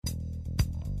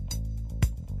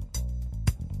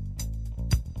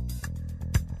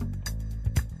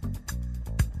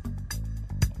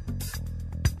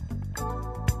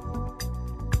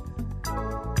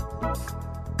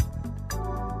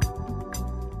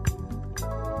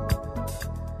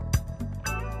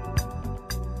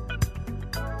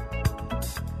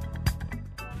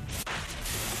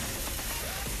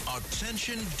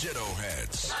Attention Ditto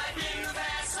Heads.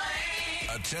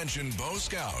 Attention Bo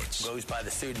Scouts. Goes by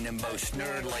the pseudonym Bo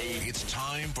Snerdley. It's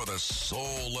time for the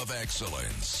Soul of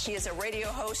Excellence. He is a radio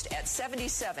host at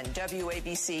 77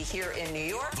 WABC here in New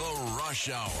York. The Rush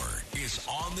Hour is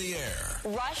on the air.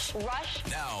 Rush.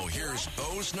 Now here's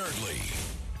Bo Snerdley.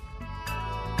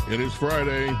 It is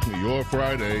Friday, your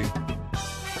Friday.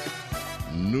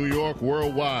 New York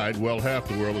worldwide. Well, half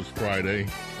the world is Friday.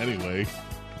 Anyway,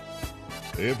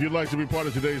 if you'd like to be part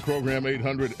of today's program,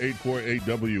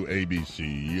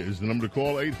 800-848-WABC is the number to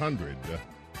call,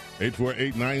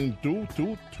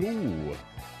 800-848-9222.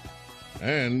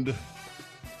 And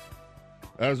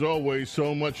as always,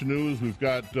 so much news. We've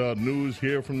got news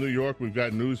here from New York. We've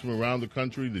got news from around the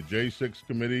country. The J6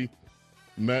 committee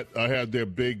met. I had their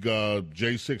big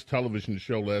J6 television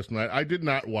show last night. I did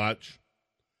not watch.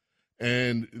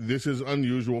 And this is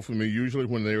unusual for me. Usually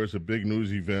when there is a big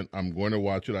news event, I'm going to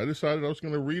watch it. I decided I was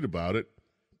going to read about it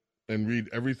and read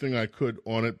everything I could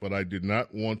on it, but I did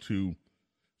not want to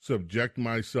subject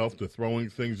myself to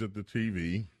throwing things at the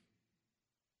TV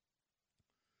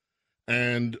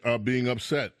and being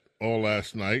upset all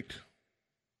last night.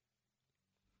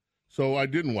 So I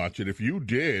didn't watch it. If you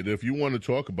did, if you want to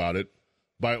talk about it,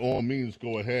 by all means,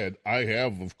 go ahead. I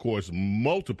have, of course,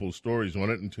 multiple stories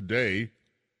on it, and today,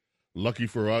 lucky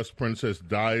for us, Princess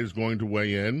Di is going to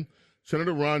weigh in.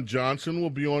 Senator Ron Johnson will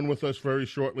be on with us very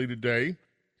shortly today.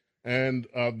 And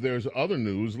there's other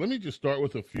news. Let me just start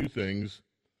with a few things.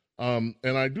 And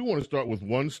I do want to start with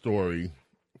one story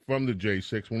from the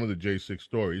J6, one of the J6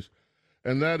 stories.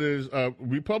 And that is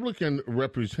Republican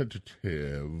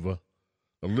Representative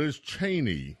Liz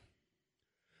Cheney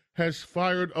has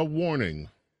fired a warning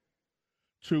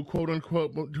to, quote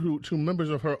unquote, to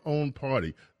members of her own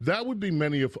party. That would be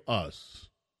many of us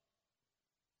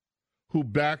who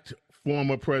backed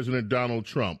former President Donald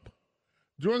Trump.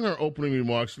 During her opening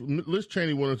remarks, Liz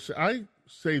Cheney wanted to say, I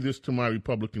say this to my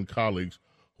Republican colleagues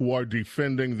who are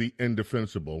defending the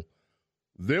indefensible.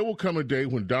 There will come a day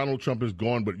when Donald Trump is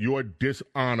gone, but your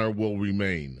dishonor will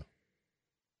remain.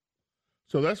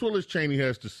 So that's what Liz Cheney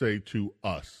has to say to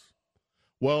us.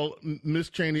 Well, Ms.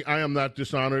 Cheney, I am not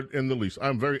dishonored in the least.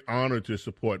 I'm very honored to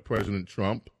support President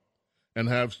Trump and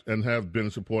have been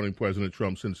supporting President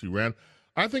Trump since he ran.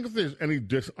 I think if there's any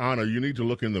dishonor, you need to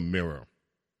look in the mirror.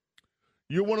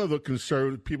 You're one of the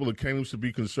conservative people that claims to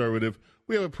be conservative.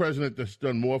 We have a president that's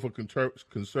done more for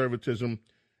conservatism,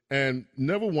 and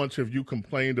never once have you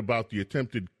complained about the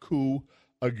attempted coup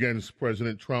against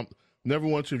President Trump. Never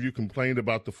once have you complained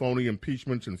about the phony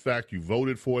impeachments. In fact, you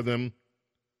voted for them.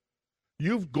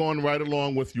 You've gone right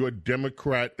along with your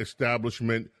Democrat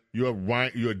establishment,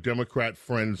 your Democrat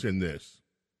friends in this.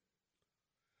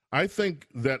 I think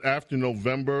that after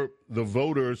November, the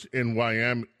voters in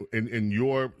in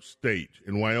your state,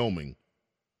 in Wyoming,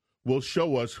 will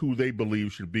show us who they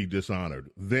believe should be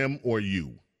dishonored, them or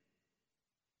you.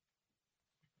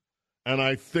 And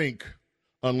I think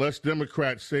unless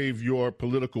Democrats save your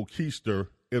political keister,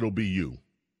 it'll be you.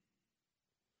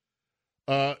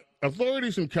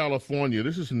 Authorities in California,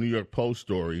 this is a New York Post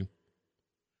story,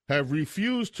 have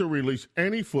refused to release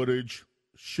any footage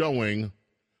showing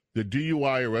the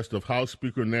DUI arrest of House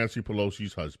Speaker Nancy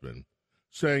Pelosi's husband,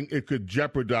 saying it could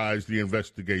jeopardize the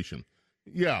investigation.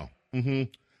 Yeah,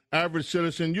 average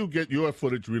citizen, you get your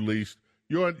footage released,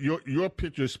 your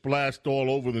picture splashed all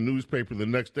over the newspaper the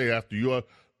next day after your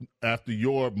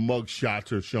mug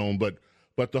shots are shown, But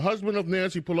the husband of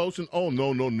Nancy Pelosi, oh,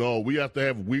 no. We have to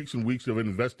have weeks and weeks of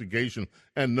investigation.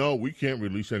 And no, we can't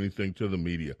release anything to the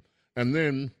media. And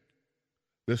then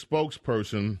the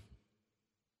spokesperson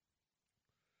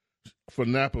for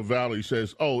Napa Valley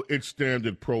says, oh, it's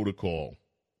standard protocol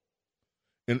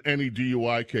in any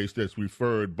DUI case that's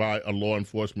referred by a law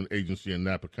enforcement agency in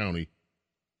Napa County.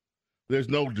 There's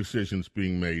no decisions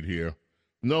being made here.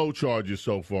 No charges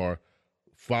so far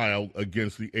filed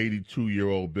against the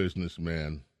 82-year-old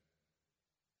businessman.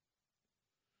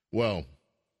 Well,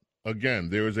 again,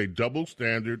 there is a double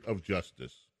standard of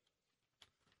justice.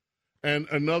 And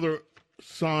another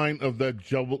sign of that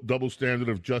double standard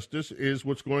of justice is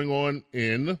what's going on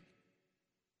in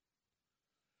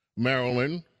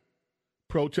Maryland.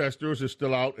 Protesters are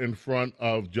still out in front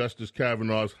of Justice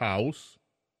Kavanaugh's house,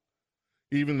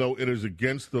 even though it is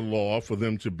against the law for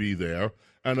them to be there.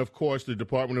 And, of course, the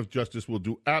Department of Justice will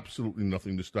do absolutely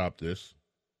nothing to stop this.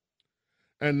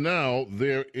 And now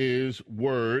there is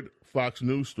word, Fox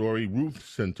News story, Ruth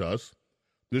sent us.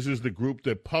 This is the group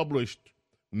that published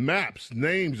maps,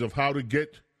 names of how to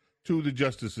get to the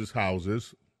justices'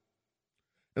 houses.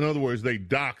 In other words, they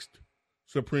doxed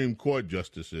Supreme Court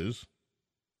justices.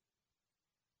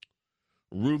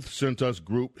 Ruth Sent Us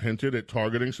group hinted at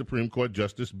targeting Supreme Court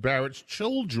Justice Barrett's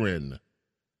children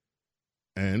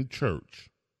and church.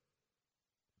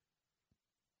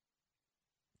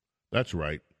 That's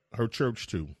right, her church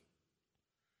too.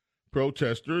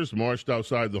 Protesters marched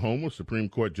outside the home of Supreme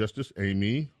Court Justice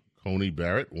Amy Coney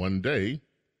Barrett one day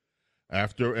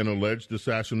after an alleged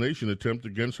assassination attempt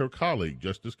against her colleague,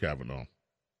 Justice Kavanaugh.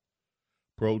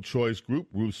 Pro-choice group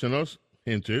Ruth Sent Us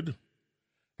hinted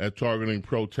at targeting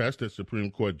protest at Supreme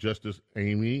Court Justice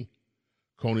Amy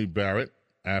Coney Barrett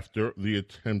after the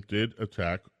attempted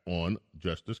attack on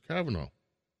Justice Kavanaugh.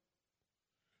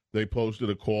 They posted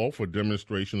a call for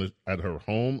demonstration at her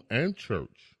home and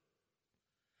church.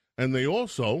 And they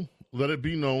also let it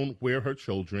be known where her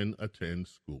children attend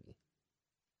school.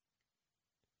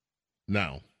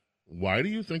 Now, why do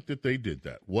you think that they did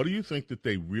that? What do you think that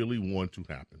they really want to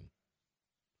happen?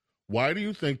 Why do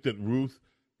you think that Ruth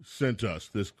Sent Us,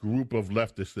 this group of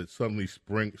leftists that suddenly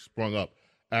sprung up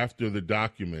after the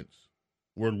documents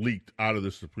were leaked out of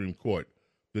the Supreme Court,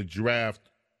 the draft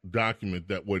document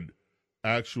that would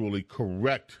actually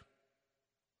correct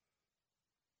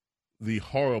the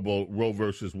horrible Roe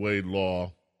versus Wade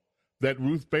law that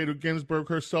Ruth Bader Ginsburg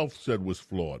herself said was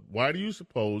flawed? Why do you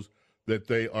suppose that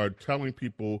they are telling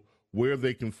people where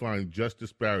they can find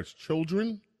Justice Barrett's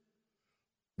children,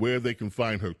 where they can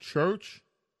find her church,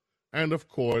 and, of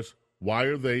course, why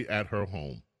are they at her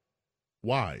home?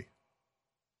 Why?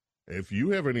 If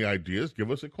you have any ideas,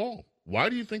 give us a call. Why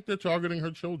do you think they're targeting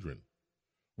her children?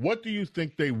 What do you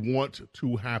think they want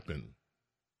to happen?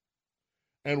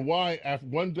 And why,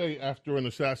 one day after an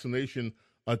assassination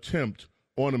attempt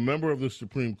on a member of the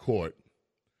Supreme Court,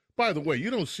 by the way,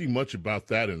 you don't see much about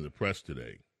that in the press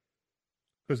today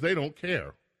because they don't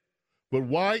care. But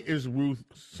why is Ruth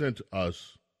Sent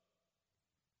Us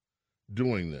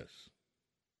doing this?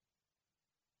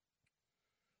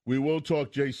 We will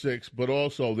talk J6, but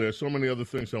also there's so many other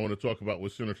things I want to talk about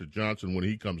with Senator Johnson when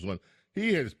he comes on.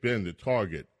 He has been the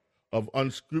target of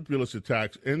unscrupulous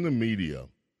attacks in the media.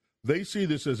 They see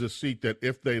this as a seat that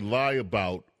if they lie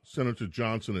about Senator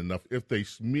Johnson enough, if they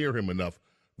smear him enough,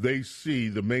 they see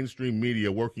the mainstream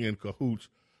media working in cahoots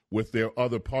with their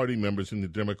other party members in the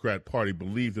Democrat Party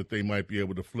believe that they might be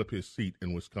able to flip his seat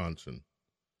in Wisconsin.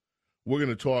 We're going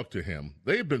to talk to him.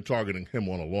 They've been targeting him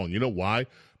all along. You know why?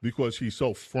 Because he's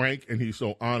so frank and he's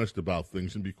so honest about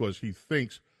things, and because he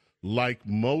thinks like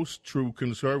most true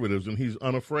conservatives, and he's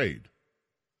unafraid.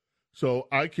 So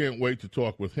I can't wait to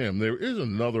talk with him. There is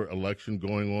another election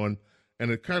going on,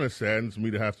 and it kind of saddens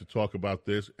me to have to talk about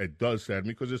this. It does sadden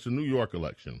me because it's a New York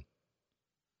election.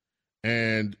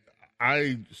 And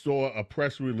I saw a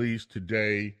press release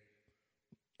today,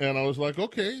 and I was like,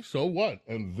 okay, so what?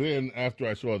 And then after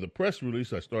I saw the press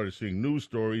release, I started seeing news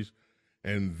stories,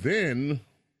 and then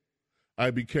I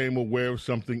became aware of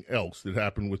something else that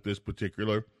happened with this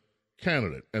particular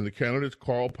candidate. And the candidate's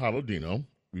Carl Paladino,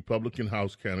 Republican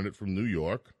House candidate from New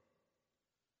York.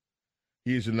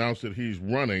 He's announced that he's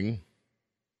running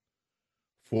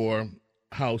for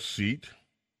House seat.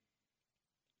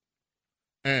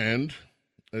 And,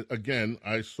 again,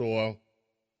 I saw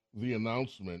the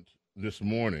announcement this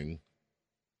morning.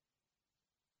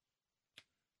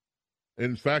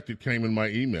 In fact, it came in my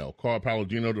email. Carl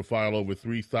Paladino to file over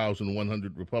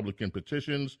 3,100 Republican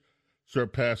petitions,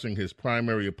 surpassing his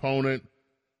primary opponent.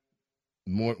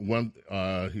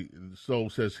 So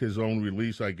says his own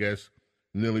release, I guess,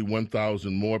 nearly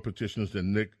 1,000 more petitions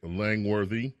than Nick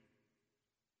Langworthy.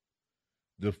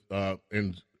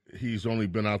 And he's only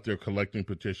been out there collecting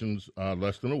petitions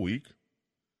less than a week.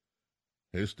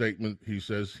 His statement, he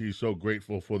says he's so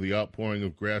grateful for the outpouring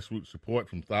of grassroots support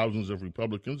from thousands of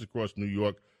Republicans across New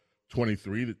York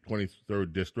 23, the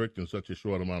 23rd District, in such a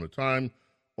short amount of time.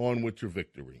 On with your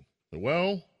victory.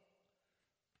 Well,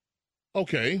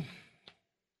 okay.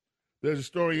 There's a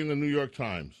story in the New York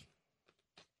Times.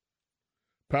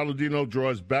 Paladino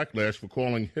draws backlash for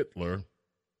calling Hitler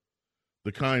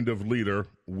the kind of leader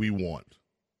we want.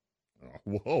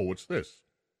 Whoa, what's this?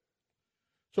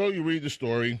 So you read the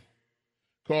story.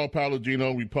 Carl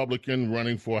Paladino, Republican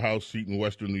running for a House seat in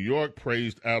Western New York,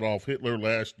 praised Adolf Hitler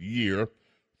last year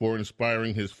for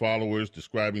inspiring his followers,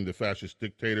 describing the fascist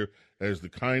dictator as the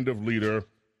kind of leader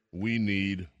we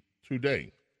need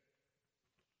today.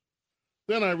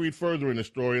 Then I read further in the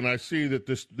story, and I see that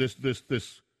this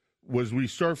was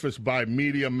resurfaced by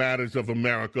Media Matters of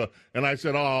America, and I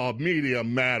said, oh, Media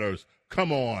Matters,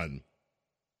 come on.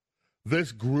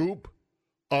 This group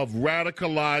of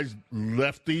radicalized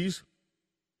lefties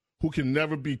who can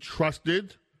never be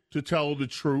trusted to tell the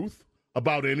truth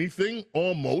about anything,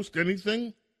 almost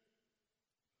anything.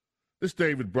 This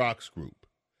David Brock's group,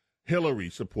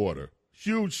 Hillary supporter,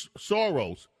 huge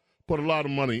Soros put a lot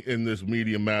of money in this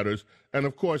Media Matters. And,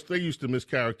 of course, they used to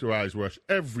mischaracterize Rush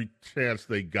every chance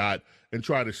they got and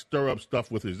try to stir up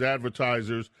stuff with his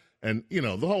advertisers and,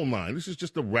 the whole nine. This is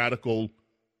just a radical,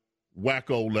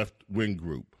 wacko left-wing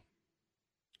group.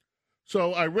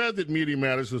 So I read that Media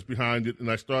Matters was behind it, and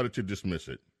I started to dismiss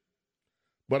it.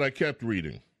 But I kept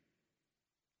reading.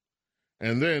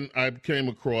 And then I came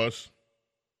across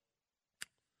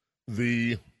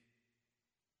the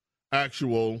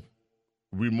actual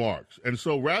remarks. And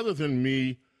so rather than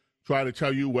me try to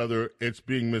tell you whether it's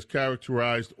being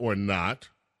mischaracterized or not,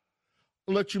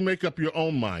 I'll let you make up your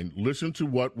own mind. Listen to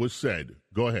what was said.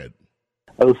 Go ahead.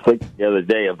 I was thinking the other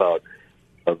day about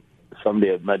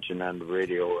somebody had mentioned on the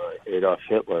radio Adolf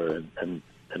Hitler and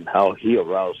how he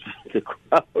aroused the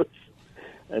crowds.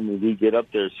 I mean, he'd get up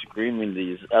there screaming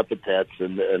these epithets,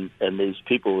 and these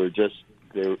people were just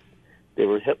they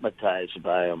were hypnotized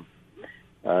by him.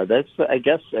 I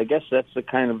guess that's the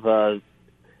kind of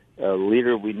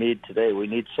leader we need today. We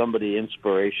need somebody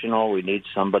inspirational. We need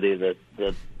somebody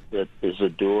that is a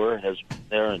doer, has been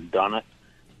there and done it,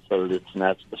 so that it's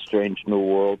not a strange new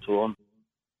world to them.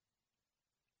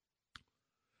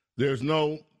 There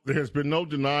has been no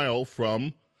denial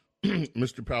from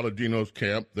Mr. Palladino's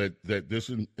camp that this,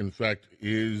 in fact,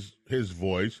 is his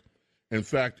voice. In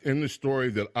fact, in the story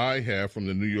that I have from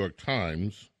the New York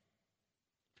Times,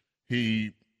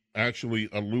 he actually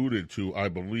alluded to, I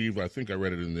think I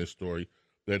read it in this story,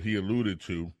 that he alluded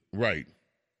to, right.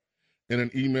 In an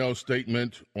email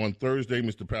statement on Thursday,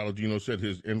 Mr. Palladino said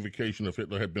his invocation of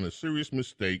Hitler had been a serious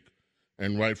mistake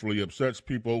and rightfully upsets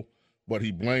people, but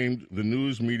he blamed the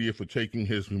news media for taking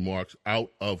his remarks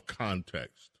out of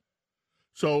context.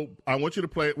 So I want you to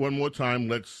play it one more time.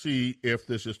 Let's see if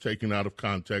this is taken out of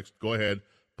context. Go ahead,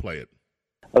 play it.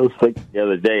 I was thinking the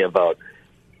other day about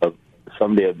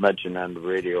somebody had mentioned on the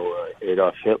radio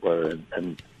Adolf Hitler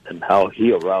and how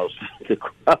he aroused the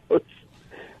crowds.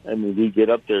 I mean, he'd get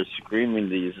up there screaming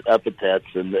these epithets,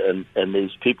 and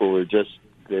these people were just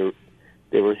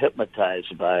they were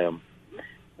hypnotized by him.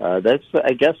 I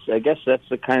guess that's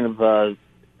the kind of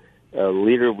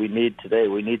leader we need today.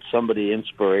 We need somebody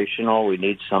inspirational. We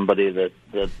need somebody that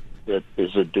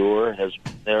is a doer, has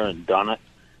been there and done it,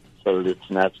 so that it's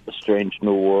not a strange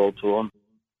new world to them.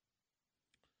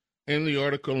 In the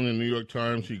article in the New York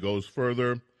Times, he goes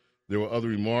further. There were other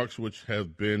remarks which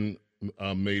have been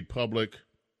made public.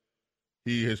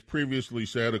 He has previously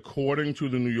said, according to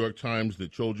the New York Times,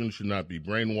 that children should not be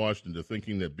brainwashed into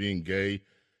thinking that being gay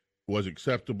was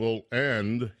acceptable,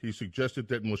 and he suggested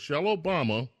that Michelle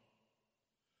Obama,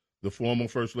 the former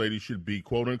First Lady, should be,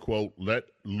 quote-unquote, let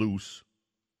loose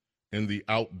in the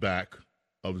outback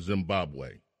of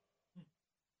Zimbabwe.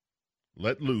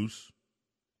 Let loose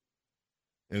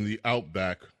in the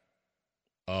outback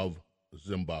of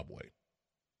Zimbabwe.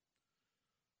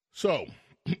 So,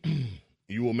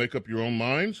 you will make up your own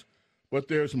minds, but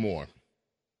there's more.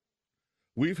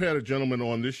 We've had a gentleman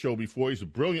on this show before. He's a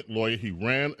brilliant lawyer. He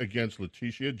ran against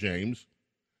Letitia James.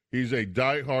 He's a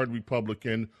diehard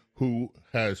Republican who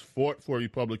has fought for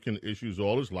Republican issues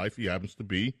all his life. He happens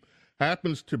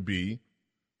to be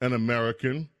an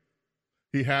American.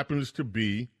 He happens to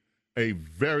be a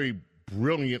very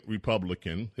brilliant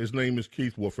Republican. His name is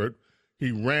Keith Wofford.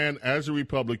 He ran as a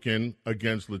Republican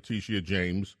against Letitia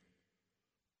James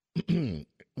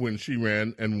when she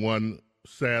ran and won,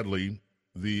 sadly,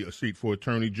 the seat for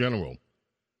Attorney General.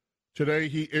 Today,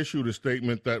 he issued a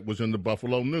statement that was in the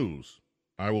Buffalo News.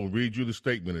 I will read you the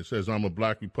statement. It says, I'm a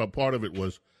black Republican. Part of it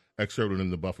was excerpted in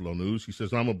the Buffalo News. He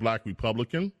says, I'm a black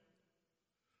Republican,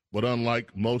 but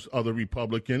unlike most other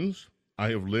Republicans, I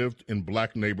have lived in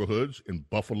black neighborhoods in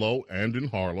Buffalo and in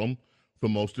Harlem for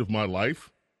most of my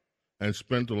life and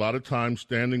spent a lot of time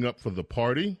standing up for the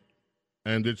party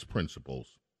and its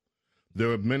principles.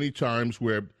 There are many times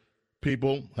where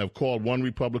people have called one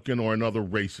Republican or another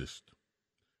racist,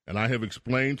 and I have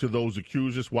explained to those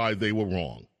accusers why they were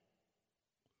wrong.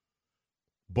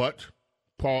 But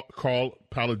Carl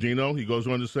Palladino, he goes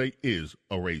on to say, is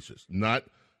a racist, not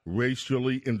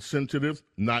racially insensitive,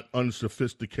 not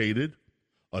unsophisticated,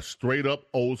 a straight-up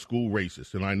old-school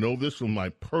racist. And I know this from my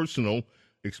personal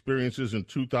experiences in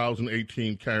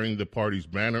 2018 carrying the party's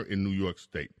banner in New York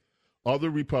State. Other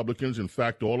Republicans, in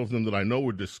fact, all of them that I know,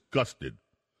 were disgusted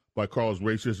by Carl's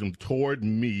racism toward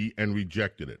me and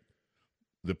rejected it.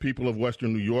 The people of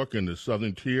Western New York and the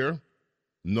Southern Tier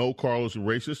know Carl is a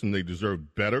racist, and they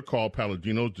deserve better. Carl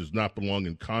Palladino does not belong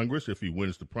in Congress if he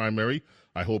wins the primary.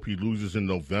 I hope he loses in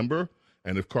November.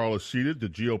 And if Carl is seated, the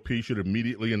GOP should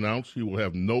immediately announce he will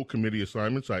have no committee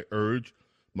assignments. I urge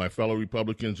my fellow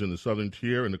Republicans in the Southern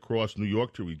Tier and across New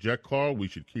York to reject Carl. We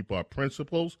should keep our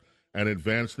principles and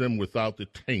advance them without the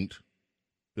taint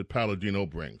that Palladino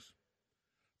brings.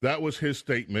 That was his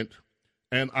statement,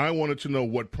 and I wanted to know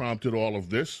what prompted all of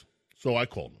this, so I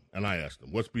called him, and I asked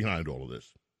him, what's behind all of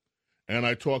this? And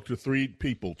I talked to 3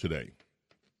 people today.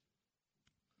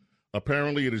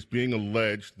 Apparently, it is being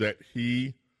alleged that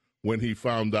he, when he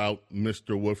found out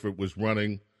Mr. Woodford was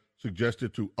running,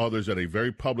 suggested to others at a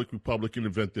very public Republican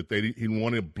event that he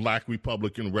wanted a black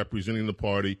Republican representing the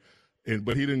party,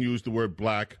 but he didn't use the word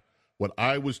black. What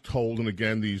I was told, and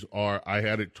again, I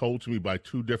had it told to me by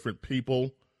 2 different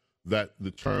people, that the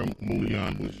term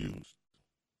Mullion was used,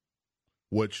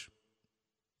 which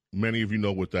many of you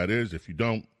know what that is. If you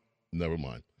don't, never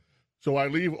mind. So I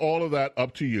leave all of that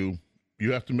up to you.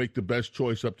 You have to make the best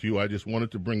choice up to you. I just wanted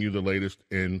to bring you the latest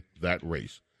in that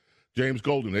race. James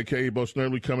Golden, a.k.a. Bo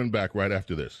Snerdly, coming back right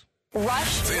after this.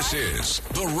 Rush. This is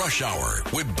the Rush Hour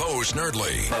with Bo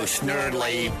Snerdly. Bo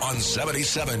Snerdly. On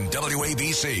 77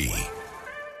 WABC.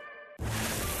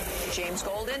 James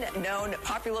Golden, known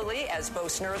popularly as Bo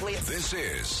Snerdly. This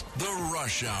is the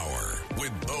Rush Hour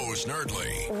with Bo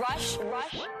Snerdly. Rush.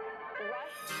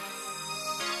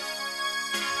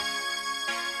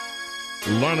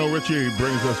 Lionel Richie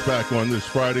brings us back on this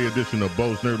Friday edition of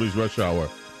Bo Snerdly's Rush Hour.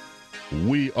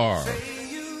 We are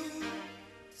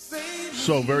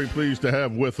so very pleased to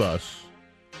have with us,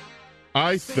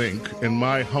 I think, in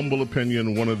my humble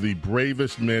opinion, one of the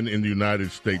bravest men in the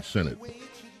United States Senate.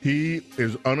 He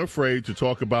is unafraid to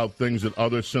talk about things that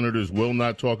other senators will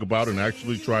not talk about and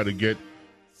actually try to get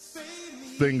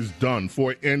things done.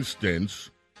 For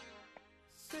instance,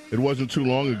 it wasn't too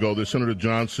long ago that Senator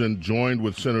Johnson joined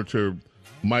with Senator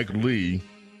Mike Lee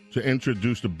to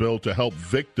introduce a bill to help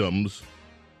victims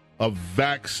of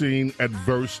vaccine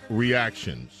adverse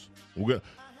reactions.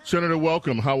 Senator,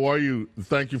 welcome. How are you?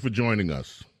 Thank you for joining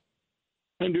us.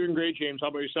 I'm doing great, James. How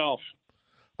about yourself?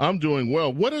 I'm doing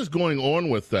well. What is going on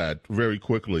with that, very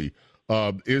quickly?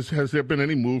 Has there been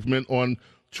any movement on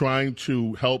trying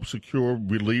to help secure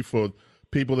relief for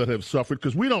people that have suffered?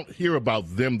 Because we don't hear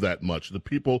about them that much, the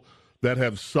people that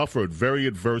have suffered very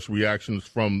adverse reactions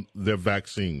from their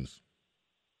vaccines.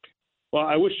 Well,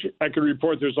 I wish I could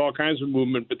report there's all kinds of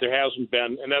movement, but there hasn't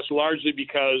been. And that's largely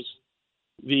because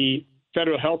the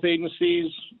federal health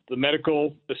agencies, the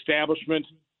medical establishment,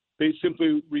 they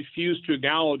simply refuse to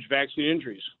acknowledge vaccine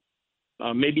injuries.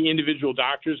 Maybe individual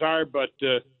doctors are, but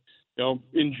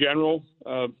in general,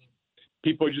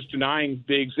 people are just denying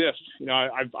they exist.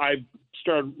 I've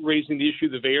started raising the issue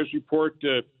of the VAERS report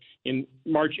in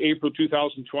March, April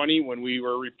 2020 when we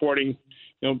were reporting.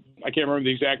 I can't remember the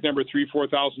exact number,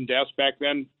 4,000 deaths back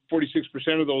then.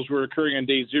 46% of those were occurring on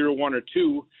day 0, 1, or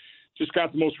 2. Just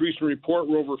got the most recent report.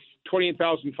 We're over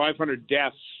 28,500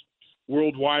 deaths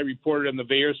worldwide reported on the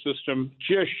VAERS system,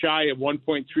 just shy of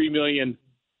 1.3 million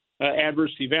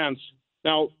adverse events.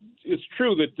 Now, it's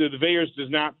true that the VAERS does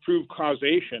not prove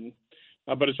causation,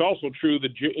 but it's also true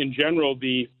that in general,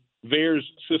 the VAERS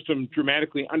system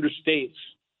dramatically understates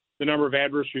the number of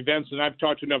adverse events. And I've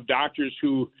talked to enough doctors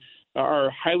who are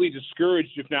highly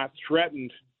discouraged, if not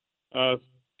threatened,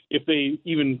 if they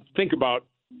even think about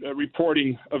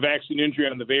reporting a vaccine injury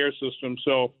on the VAERS system.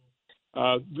 So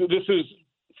this is,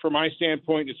 from my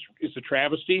standpoint, it's a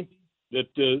travesty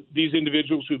that these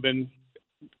individuals who've been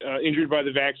injured by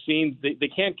the vaccine, they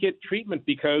can't get treatment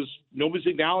because nobody's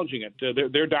acknowledging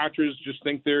it. Their doctors just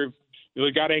think they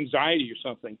got anxiety or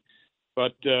something.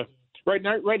 But right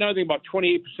now, I think about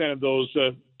 28% of those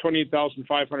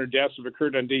 28,500 deaths have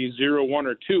occurred on days 0, 1,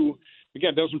 or 2.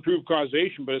 Again, it doesn't prove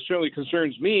causation, but it certainly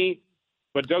concerns me.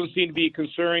 But it doesn't seem to be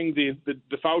concerning the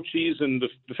Faucis and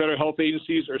the federal health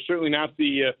agencies, or certainly not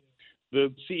the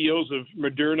CEOs of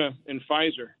Moderna and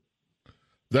Pfizer.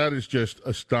 That is just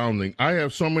astounding. I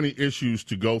have so many issues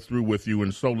to go through with you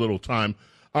in so little time.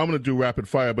 I'm going to do rapid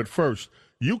fire. But first,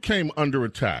 you came under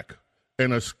attack,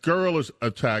 and a scurrilous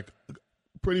attack,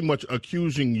 pretty much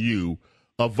accusing you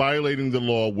of violating the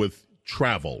law with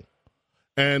travel.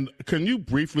 And can you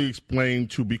briefly explain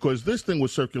because this thing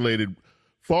was circulated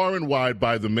far and wide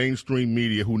by the mainstream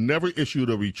media, who never issued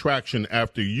a retraction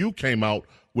after you came out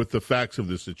with the facts of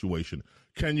this situation.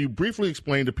 Can you briefly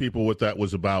explain to people what that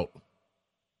was about?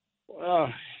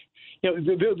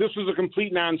 This was a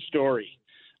complete non-story.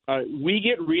 We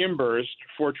get reimbursed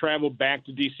for travel back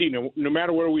to D.C. no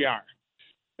matter where we are.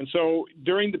 And so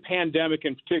during the pandemic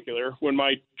in particular, when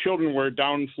my children were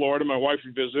down in Florida, my wife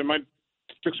would visit them. I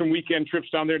took some weekend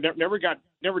trips down there. Never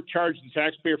charged the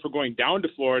taxpayer for going down to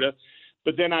Florida.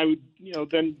 But then I would,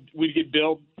 then we'd get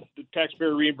billed. The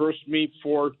taxpayer reimbursed me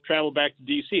for travel back to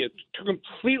D.C. It's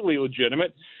completely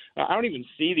legitimate. I don't even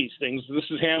see these things. This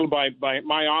is handled by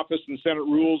my office and Senate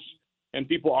Rules, and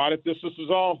people audit this. This is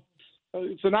all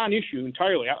it's a non-issue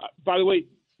entirely. By the way,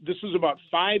 this is about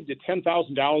 $5,000 to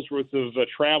 $10,000 worth of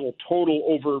travel total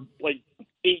over like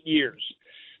 8 years.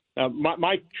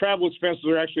 My travel expenses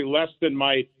are actually less than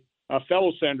my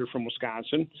fellow senator from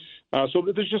Wisconsin. So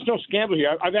there's just no scandal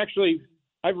here.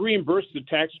 I've reimbursed the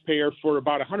taxpayer for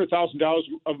about $100,000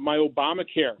 of my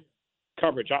Obamacare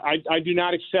coverage. I do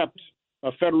not accept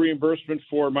a federal reimbursement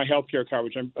for my health care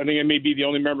coverage. I think I may be the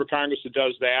only member of Congress that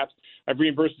does that. I've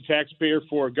reimbursed the taxpayer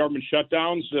for government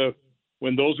shutdowns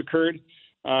when those occurred.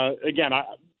 Again,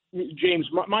 James,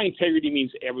 my integrity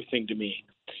means everything to me,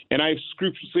 and I've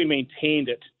scrupulously maintained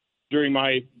it during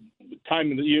my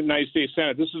time in the United States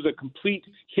Senate. This is a complete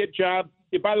hit job.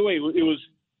 By the way, it was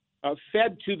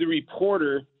fed to the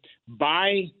reporter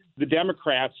by the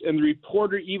Democrats, and the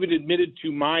reporter even admitted to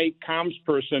my comms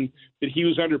person that he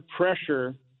was under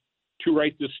pressure to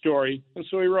write this story, and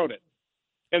so he wrote it.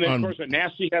 And then, of course, a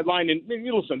nasty headline. And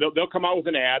listen, they'll come out with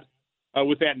an ad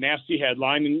with that nasty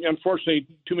headline, and unfortunately,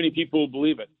 too many people will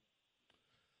believe it.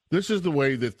 This is the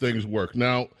way that things work.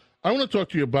 Now, I want to talk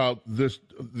to you about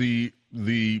the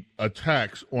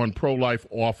attacks on pro-life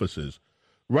offices.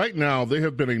 Right now, there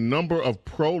have been a number of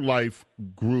pro-life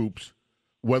groups,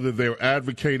 whether they're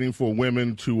advocating for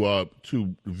women to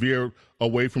veer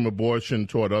away from abortion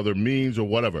toward other means or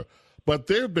whatever. But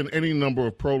there have been any number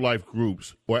of pro-life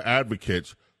groups or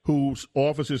advocates whose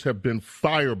offices have been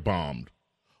firebombed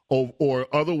or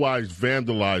otherwise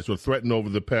vandalized or threatened over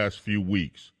the past few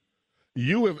weeks.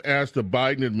 You have asked the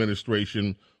Biden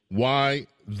administration why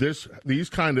these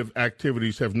kind of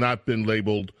activities have not been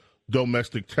labeled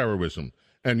domestic terrorism.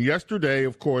 And yesterday,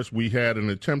 of course, we had an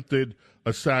attempted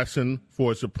assassin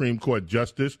for a Supreme Court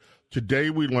justice. Today,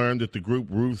 we learned that the group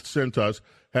Ruth sent us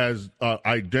has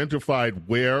identified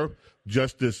where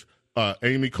Justice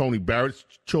Amy Coney Barrett's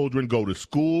children go to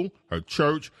school, her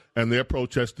church, and they're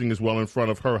protesting as well in front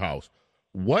of her house.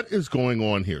 What is going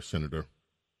on here, Senator?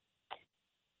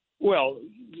 Well,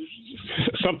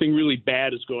 something really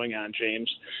bad is going on, James.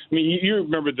 I mean, you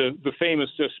remember the famous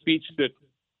speech that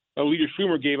Leader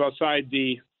Schumer gave outside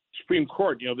the Supreme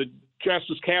Court. You know, the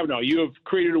Justice Kavanaugh, you have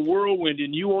created a whirlwind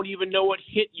and you won't even know what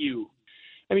hit you.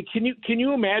 I mean, can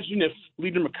you imagine if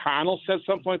Leader McConnell said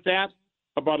something like that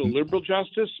about a liberal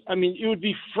justice? I mean, it would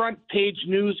be front page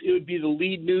news. It would be the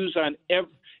lead news on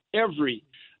every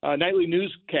nightly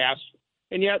newscast.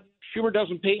 And yet Schumer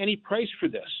doesn't pay any price for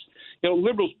this. You know,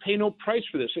 liberals pay no price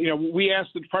for this. You know, we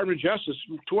asked the Department of Justice,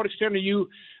 to what extent are you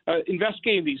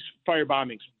investigating these fire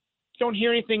bombings? Don't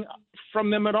hear anything from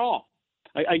them at all.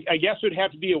 I guess it would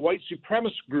have to be a white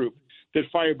supremacist group that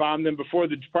firebombed them before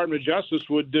the Department of Justice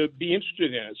would be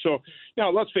interested in it. So, now,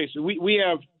 let's face it, we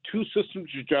have two systems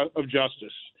of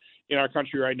justice in our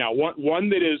country right now. One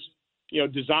that is, you know,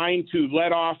 designed to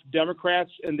let off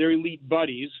Democrats and their elite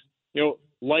buddies, you know,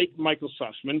 like Michael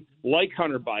Sussman, like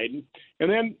Hunter Biden, and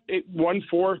then one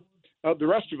for the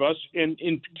rest of us. And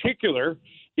in particular,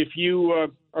 if you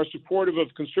are supportive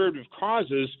of conservative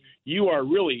causes, you are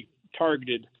really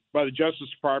targeted by the Justice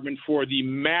Department for the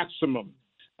maximum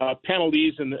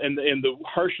penalties and the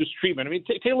harshest treatment. I mean,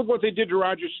 take a look at what they did to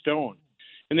Roger Stone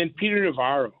and then Peter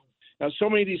Navarro. Now,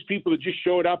 so many of these people that just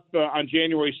showed up on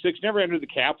January 6th never entered the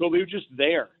Capitol. They were just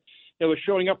there. They were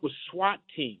showing up with SWAT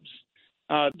teams.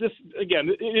 This, again,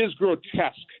 it is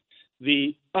grotesque,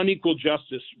 the unequal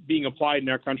justice being applied in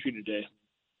our country today.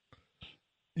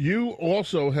 You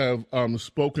also have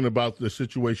spoken about the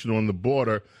situation on the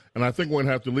border, and I think we're going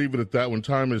to have to leave it at that when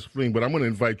time is fleeing, but I'm going to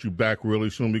invite you back really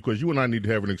soon because you and I need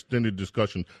to have an extended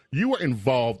discussion. You are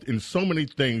involved in so many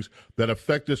things that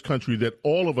affect this country that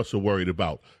all of us are worried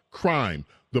about. Crime,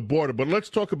 the border, but let's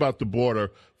talk about the border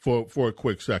for a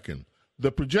quick second.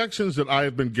 The projections that I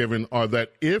have been given are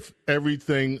that if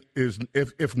nothing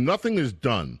is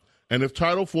done, and if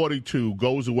Title 42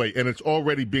 goes away, and it's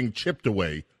already being chipped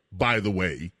away, by the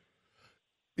way,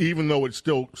 even though it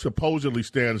still supposedly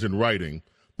stands in writing,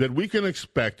 that we can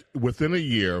expect within a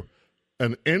year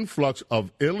an influx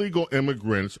of illegal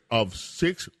immigrants of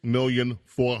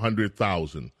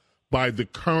 6,400,000 by the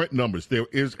current numbers. There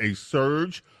is a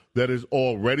surge that is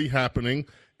already happening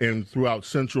throughout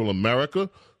Central America.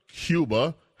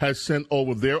 Cuba has sent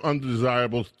over their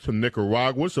undesirables to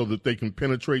Nicaragua so that they can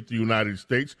penetrate the United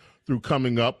States through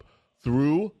coming up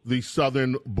through the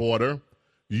southern border.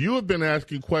 You have been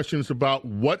asking questions about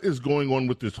what is going on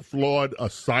with this flawed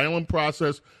asylum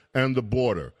process and the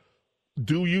border.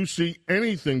 Do you see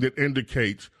anything that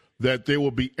indicates that there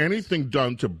will be anything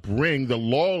done to bring the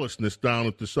lawlessness down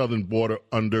at the southern border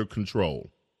under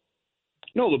control?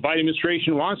 No, the Biden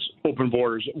administration wants open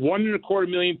borders. 1.25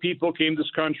 million people came to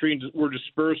this country and were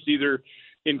dispersed, either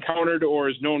encountered or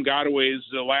as known gotaways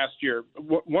last year.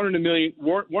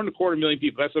 1.25 million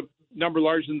people. That's a number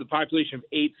larger than the population of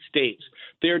 8 states.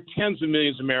 There are tens of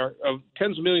millions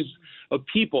of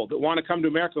people that want to come to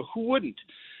America. Who wouldn't?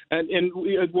 And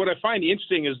what I find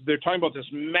interesting is they're talking about this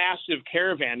massive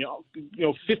caravan,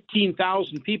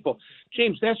 15,000 people.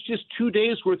 James, that's just 2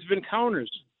 days worth of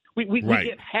encounters. We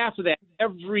get half of that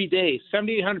every day,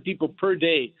 7,800 people per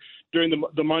day during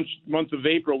the month of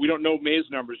April. We don't know May's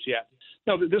numbers yet.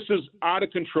 No, this is out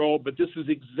of control, but this is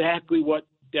exactly what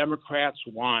Democrats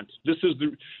want. This is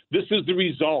the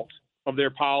result of their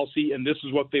policy, and this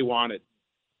is what they wanted.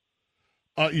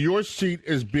 Your seat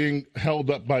is being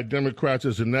held up by Democrats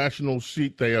as a national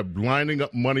seat. They are lining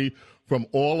up money from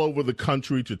all over the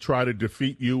country to try to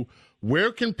defeat you.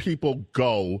 Where can people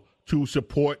go to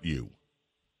support you?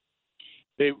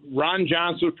 Ron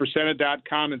Johnson for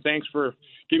Senate.com, and thanks for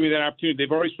giving me that opportunity.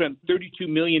 They've already spent $32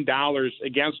 million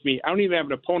against me. I don't even have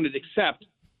an opponent, except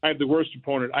I have the worst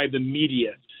opponent. I have the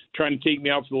media trying to take me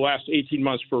out for the last 18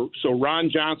 months. So Ron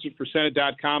Johnson for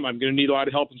Senate.com. I'm going to need a lot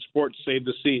of help and support to save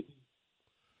the seat.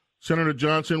 Senator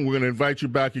Johnson, we're going to invite you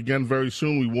back again very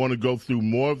soon. We want to go through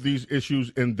more of these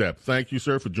issues in depth. Thank you,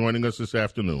 sir, for joining us this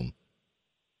afternoon.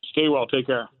 Stay well. Take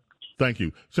care. Thank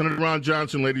you. Senator Ron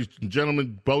Johnson, ladies and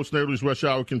gentlemen, Bo Snerdley's Rush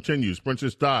Hour continues.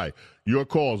 Princess Di, your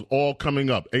calls all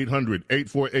coming up,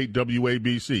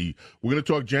 800-848-WABC. We're going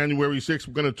to talk January 6th.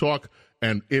 We're going to talk,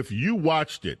 and if you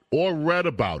watched it or read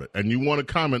about it and you want to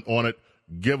comment on it,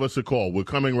 give us a call. We're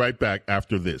coming right back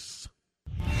after this.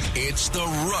 It's the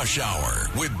Rush Hour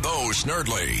with Bo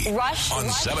Snerdley on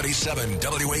 77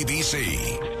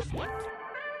 WABC.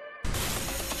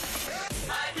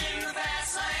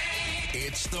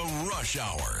 It's the Rush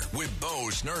Hour with Bo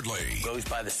Snerdley. Goes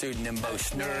by the pseudonym Bo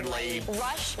Snerdley.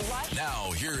 Rush.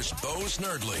 Now, here's Bo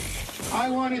Snerdley. I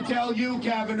want to tell you,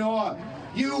 Kavanaugh,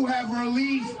 you have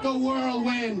released the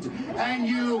whirlwind, and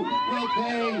you will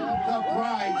pay the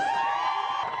price.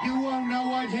 You won't know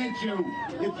what hit you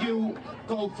if you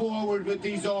go forward with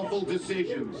these awful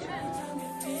decisions.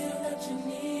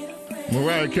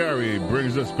 Mariah Carey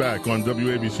brings us back on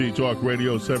WABC Talk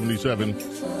Radio 77.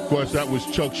 Of course, that was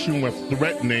Chuck Schumer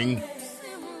threatening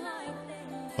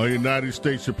a United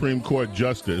States Supreme Court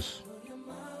justice.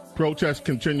 Protests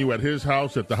continue at his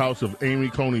house, at the house of Amy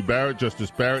Coney Barrett,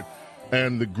 Justice Barrett,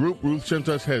 and the group Ruth sent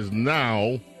us has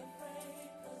now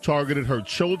targeted her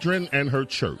children and her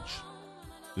church.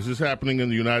 This is happening in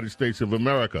the United States of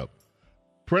America.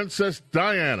 Princess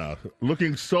Diana,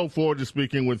 looking so forward to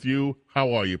speaking with you.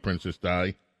 How are you, Princess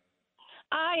Di?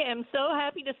 I am so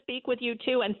happy to speak with you,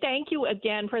 too, and thank you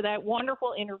again for that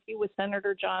wonderful interview with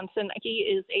Senator Johnson.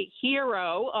 He is a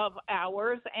hero of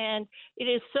ours, and it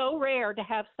is so rare to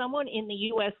have someone in the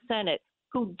U.S. Senate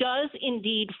who does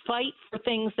indeed fight for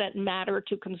things that matter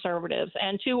to conservatives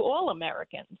and to all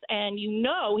Americans. And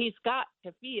he's got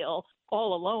to feel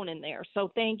all alone in there. So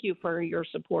thank you for your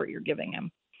support you're giving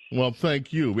him. Well,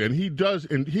 thank you. And he does,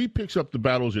 and he picks up the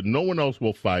battles that no one else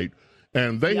will fight,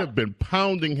 and they have been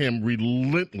pounding him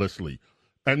relentlessly.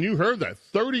 And you heard that,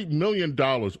 $30 million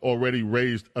already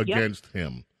raised against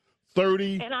him. $30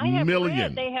 million. And I have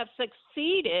read they have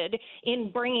succeeded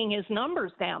in bringing his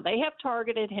numbers down. They have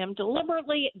targeted him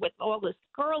deliberately with all this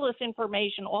scurrilous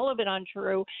information, all of it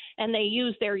untrue, and they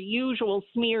use their usual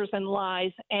smears and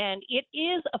lies, and it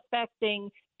is affecting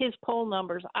his poll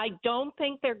numbers. I don't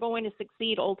think they're going to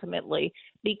succeed ultimately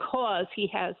because he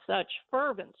has such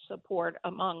fervent support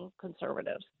among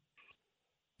conservatives.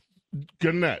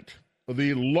 Gannett,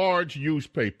 the large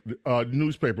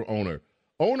newspaper owner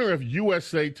of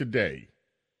USA Today,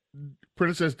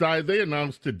 Princess Di, they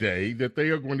announced today that they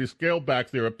are going to scale back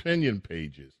their opinion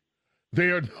pages.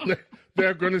 They're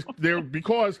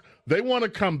because they want to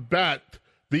combat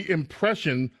the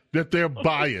impression that they're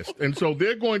biased, and so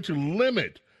they're going to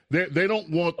limit. They don't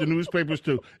want the newspapers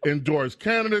to endorse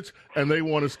candidates, and they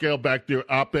want to scale back their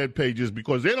op-ed pages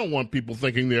because they don't want people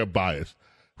thinking they're biased.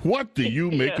 What do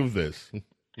you make of this?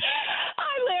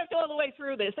 All the way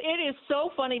through this. It is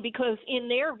so funny because in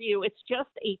their view, it's just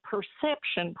a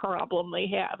perception problem they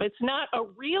have. It's not a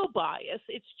real bias.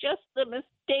 It's just the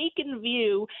mistaken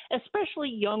view, especially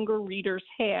younger readers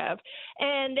have.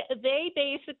 And they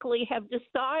basically have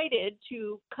decided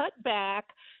to cut back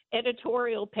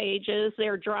editorial pages.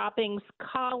 They're dropping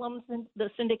columns, the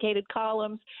syndicated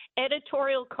columns,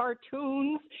 editorial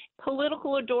cartoons,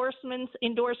 political endorsements,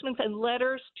 and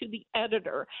letters to the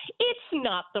editor. It's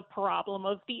not the problem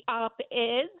of the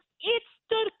op-eds. It's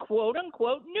the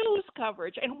quote-unquote news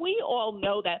coverage, and we all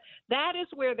know that. That is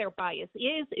where their bias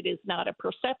is. It is not a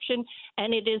perception,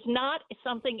 and it is not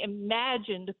something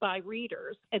imagined by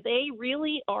readers. They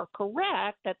really are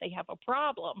correct that they have a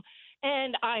problem,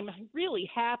 and I'm really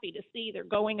happy to see they're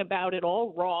going about it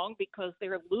all wrong because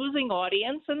they're losing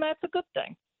audience, and that's a good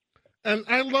thing. And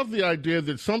I love the idea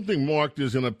that something marked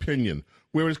as an opinion,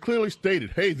 where it's clearly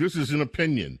stated, hey, this is an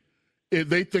opinion.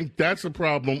 They think that's a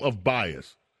problem of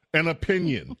bias. An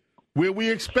opinion, where we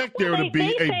expect there to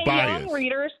be a bias.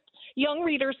 Young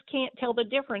readers can't tell the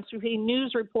difference between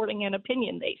news reporting and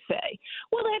opinion, they say.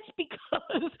 Well, that's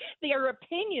because their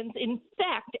opinions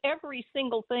infect every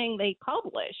single thing they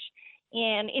publish,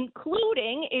 and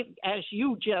including, as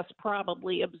you just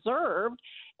probably observed,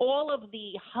 all of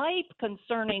the hype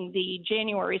concerning the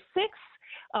January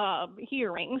 6th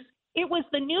hearings. It was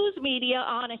the news media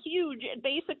on a huge,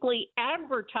 basically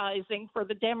advertising for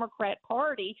the Democrat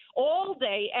Party all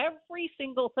day. Every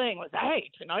single thing was,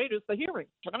 hey, tonight is the hearings.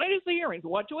 Tonight is the hearings.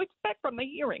 What to expect from the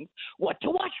hearings. What to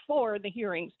watch for in the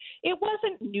hearings. It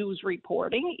wasn't news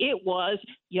reporting. It was,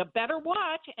 you better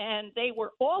watch. And they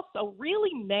were also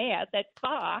really mad that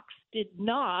Fox did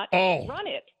not run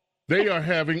it. They are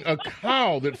having a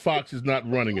cow that Fox is not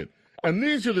running it. And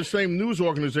these are the same news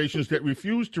organizations that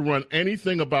refuse to run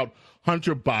anything about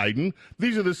Hunter Biden.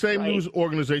 These are the same news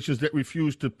organizations that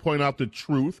refuse to point out the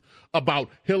truth about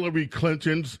Hillary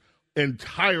Clinton's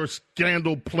entire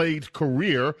scandal-plagued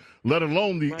career, let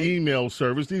alone the email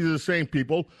service. These are the same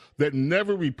people that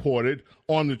never reported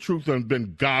on the truth on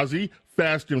Benghazi,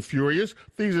 Fast and Furious.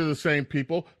 These are the same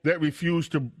people that refuse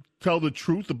to tell the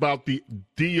truth about the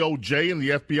DOJ and the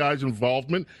FBI's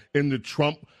involvement in the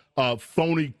Trump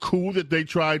phony coup that they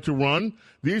tried to run.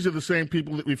 These are the same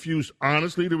people that refuse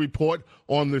honestly to report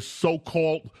on the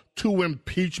so-called 2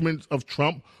 impeachments of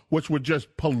Trump, which were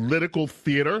just political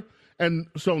theater. And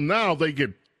so now they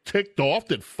get ticked off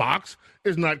that Fox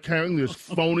is not carrying this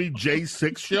phony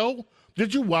J6 show.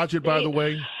 Did you watch it, by the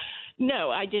way?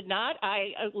 No, I did not.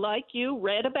 I, like you,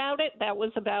 read about it. That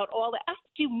was about all that. I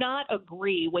do not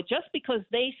agree with just because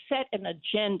they set an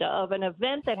agenda of an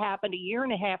event that happened a year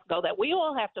and a half ago that we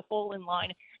all have to fall in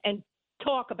line and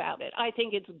talk about it. I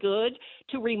think it's good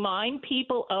to remind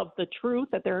people of the truth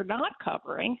that they're not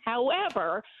covering.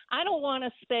 However, I don't want to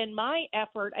spend my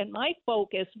effort and my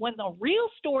focus when the real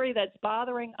story that's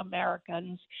bothering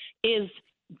Americans is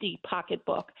the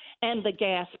pocketbook and the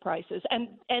gas prices. And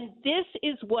this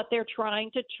is what they're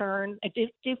trying to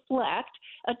deflect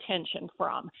attention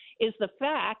from, is the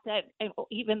fact that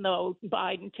even though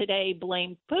Biden today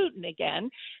blamed Putin again,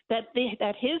 that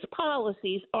his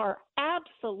policies are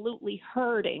absolutely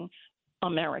hurting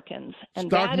Americans.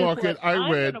 And stock market, I'm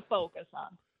going to focus on.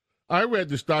 I read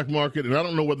the stock market, and I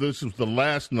don't know whether this was the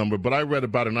last number, but I read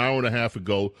about an hour and a half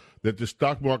ago that the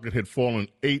stock market had fallen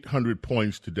 800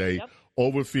 points today. Yep.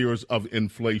 Over fears of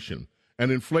inflation.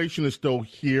 And inflation is still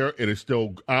here. It is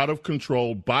still out of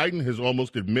control. Biden has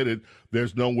almost admitted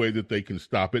there's no way that they can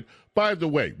stop it. By the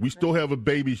way, we still have a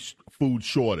baby food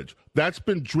shortage. That's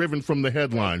been driven from the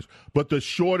headlines, but the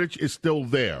shortage is still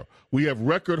there. We have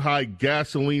record high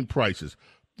gasoline prices.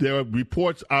 There are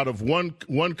reports out of one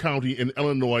county in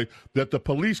Illinois that the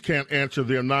police can't answer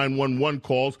their 911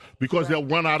 calls because they'll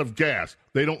run out of gas.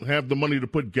 They don't have the money to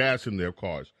put gas in their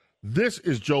cars. This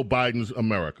is Joe Biden's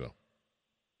America.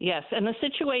 Yes, and the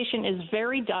situation is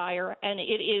very dire, and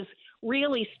it is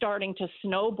really starting to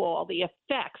snowball, the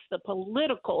effects, the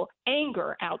political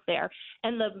anger out there.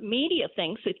 And the media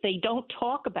thinks if they don't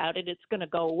talk about it, it's going to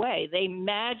go away. They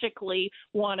magically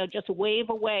want to just wave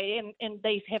away, and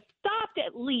they have stopped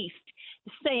at least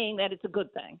saying that it's a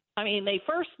good thing. I mean, they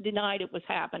first denied it was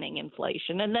happening,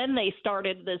 inflation, and then they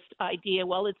started this idea,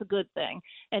 well, it's a good thing.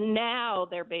 And now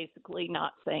they're basically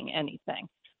not saying anything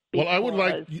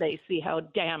because they see how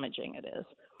damaging it is.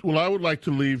 Well, I would like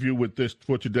to leave you with this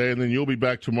for today, and then you'll be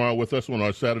back tomorrow with us on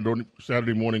our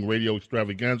Saturday morning radio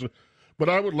extravaganza. But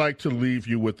I would like to leave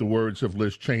you with the words of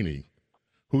Liz Cheney,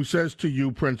 who says to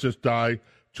you, Princess Di,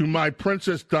 to my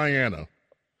Princess Diana,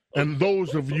 and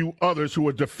those of you others who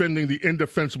are defending the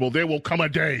indefensible, there will come a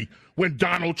day when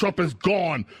Donald Trump is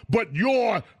gone, but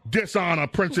your dishonor,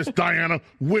 Princess Diana,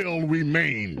 will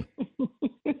remain.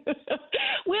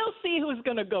 We'll see who's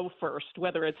going to go first,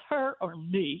 whether it's her or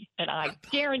me, and I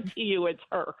guarantee you it's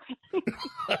her.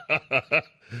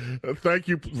 Thank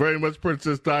you very much,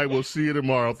 Princess Di. We'll see you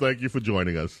tomorrow. Thank you for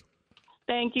joining us.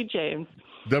 Thank you, James.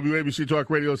 WABC Talk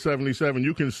Radio 77.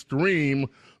 You can stream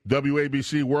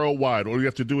WABC worldwide. All you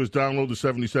have to do is download the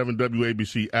 77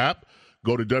 WABC app.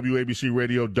 Go to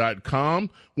WABCRadio.com.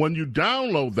 When you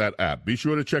download that app, be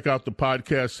sure to check out the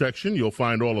podcast section. You'll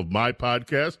find all of my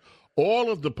podcasts,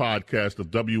 all of the podcasts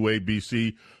of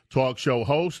WABC Talk Show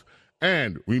hosts.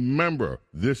 And remember,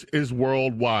 this is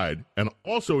worldwide. And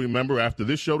also remember, after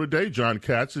this show today, John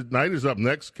Katz at Night is up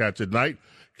next. Katz at Night.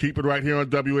 Keep it right here on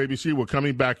WABC. We're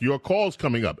coming back. Your call's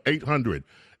coming up.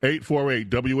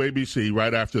 800-848-WABC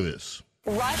right after this.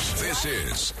 Rush. This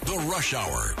is the Rush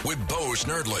Hour with Bo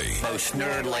Snerdley. Bo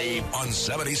Snerdley. On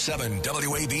 77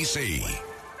 WABC.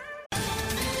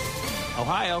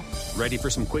 Ohio, ready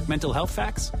for some quick mental health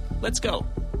facts? Let's go.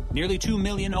 Nearly 2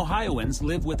 million Ohioans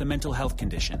live with a mental health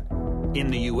condition. In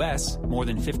the U.S., more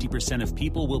than 50% of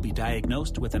people will be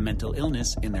diagnosed with a mental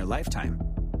illness in their lifetime.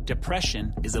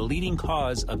 Depression is a leading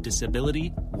cause of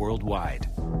disability worldwide.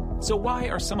 So why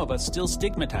are some of us still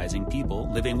stigmatizing people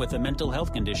living with a mental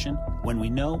health condition when we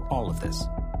know all of this?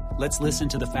 Let's listen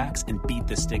to the facts and beat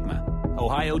the stigma.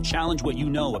 Ohio, challenge what you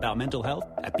know about mental health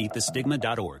at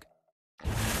beatthestigma.org.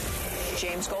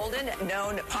 James Golden,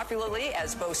 known popularly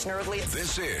as Bo Snerdley.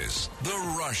 This is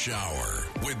the Rush Hour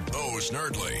with Bo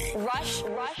Snerdley. Rush.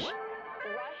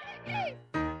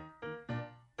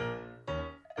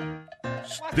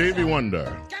 Stevie Wonder.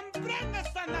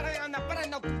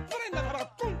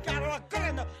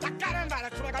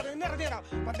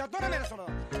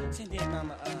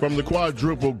 From the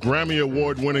quadruple Grammy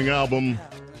Award-winning album,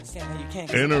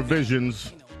 Inner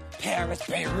Visions,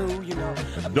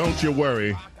 Don't You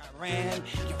Worry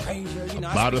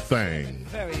About a Thing.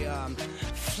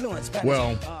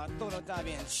 Well,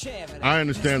 I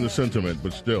understand the sentiment,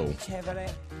 but still,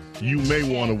 you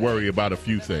may want to worry about a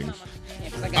few things.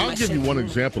 I'll give you one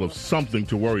example of something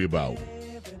to worry about.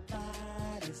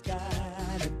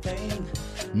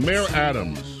 Mayor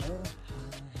Adams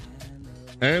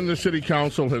and the city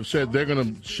council have said they're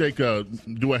going to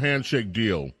do a handshake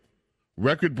deal.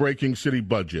 Record-breaking city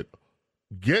budget.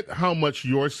 Get how much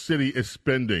your city is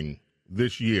spending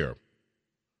this year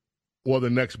or the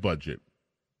next budget.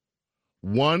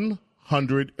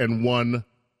 $101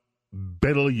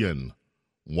 billion.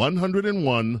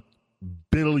 $101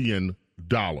 billion.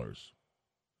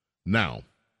 Now,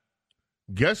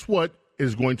 guess what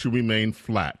is going to remain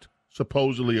flat,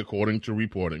 supposedly according to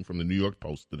reporting from the New York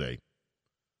Post today?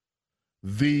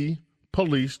 The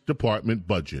police department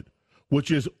budget, which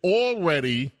is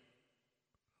already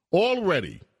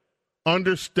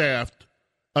understaffed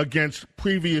against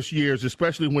previous years,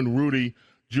 especially when Rudy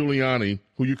Giuliani,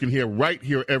 who you can hear right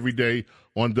here every day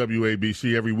on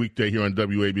WABC, every weekday here on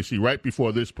WABC, right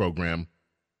before this program,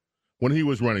 when he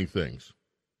was running things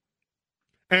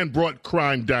and brought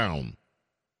crime down.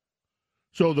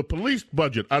 So the police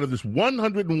budget, out of this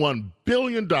 $101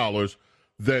 billion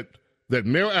that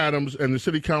Mayor Adams and the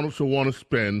city council want to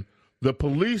spend, the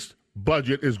police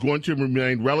budget is going to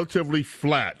remain relatively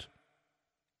flat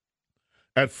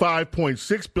at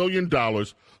 $5.6 billion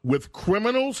with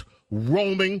criminals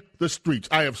roaming the streets.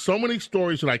 I have so many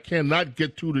stories that I cannot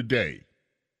get to today.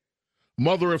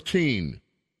 Mother of teen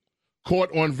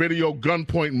caught on video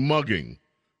gunpoint mugging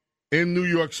in New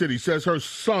York City, says her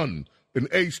son, an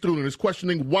A student, is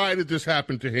questioning why did this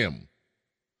happen to him.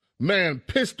 Man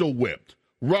pistol whipped,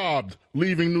 robbed,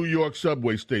 leaving New York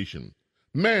subway station.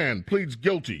 Man pleads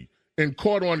guilty in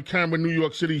caught on camera New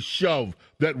York City shove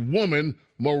that woman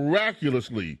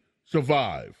miraculously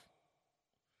survived.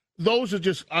 Those are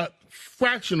just a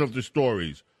fraction of the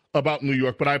stories about New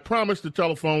York, but I promise the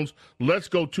telephones, let's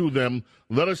go to them.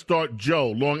 Let us start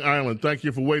Joe, Long Island. Thank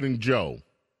you for waiting, Joe.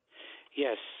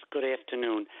 Yes, good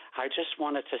afternoon. I just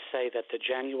wanted to say that the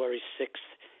January 6th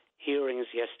hearings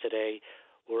yesterday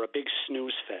were a big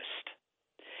snooze fest.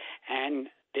 And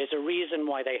there's a reason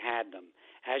why they had them.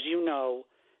 As you know,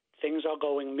 things are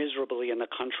going miserably in the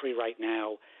country right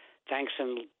now, thanks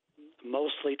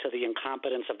mostly to the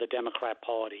incompetence of the Democrat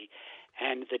Party.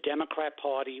 And the Democrat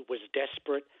Party was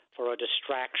desperate for a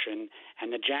distraction,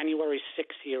 and the January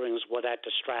 6th hearings were that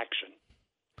distraction.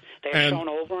 They have shown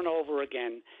over and over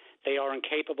again they are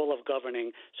incapable of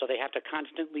governing, so they have to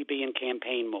constantly be in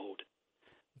campaign mode.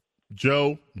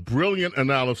 Joe, brilliant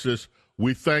analysis.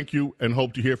 We thank you and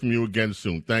hope to hear from you again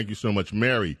soon. Thank you so much.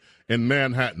 Mary in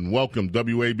Manhattan, welcome.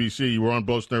 WABC, you were on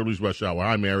Bo Snerdley's Rush Hour.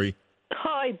 Hi, Mary.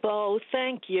 Hi, Bo.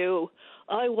 Thank you.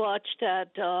 I watched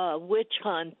that witch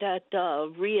hunt, that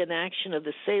reenaction of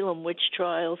the Salem witch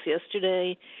trials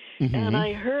yesterday, and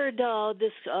I heard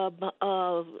this,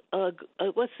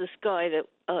 what's this guy that,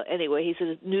 anyway, he's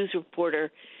a news reporter,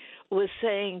 was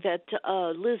saying that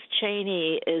Liz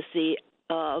Cheney is the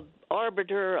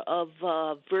arbiter of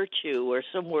virtue or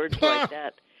some words like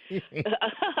that.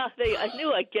 I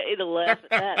knew I'd get you to laugh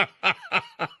at that.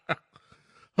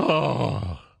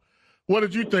 Oh. What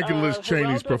did you think of Liz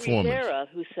Cheney's Geraldo performance? Rivera,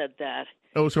 who said that.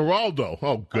 It was Geraldo.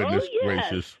 Oh, goodness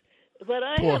gracious. But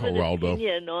I Poor have an Geraldo.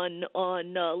 opinion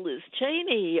on Liz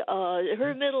Cheney.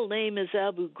 Her middle name is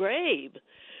Abu Ghraib.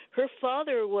 Her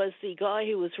father was the guy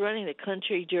who was running the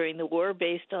country during the war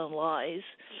based on lies.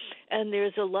 And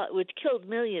there's a lot which killed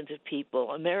millions of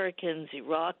people, Americans,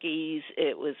 Iraqis.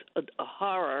 It was a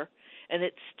horror, and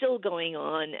it's still going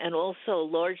on, and also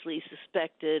largely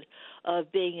suspected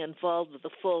of being involved with the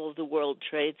fall of the World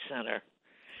Trade Center.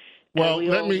 Well,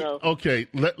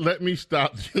 let me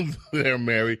stop you there,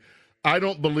 Mary. I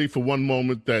don't believe for one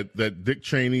moment that Dick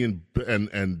Cheney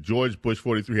and George Bush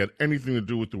 43 had anything to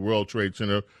do with the World Trade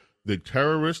Center. The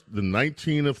terrorists, the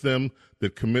 19 of them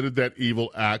that committed that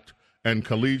evil act, and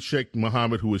Khalid Sheikh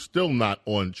Mohammed, who is still not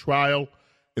on trial.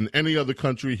 In any other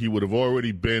country, he would have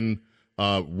already been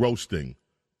roasting.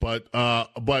 But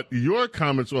your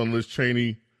comments on Liz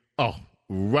Cheney,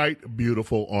 right,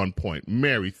 beautiful, on point.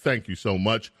 Mary, thank you so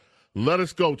much. Let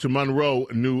us go to Monroe,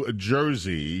 New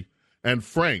Jersey. And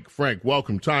Frank,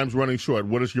 welcome. Time's running short.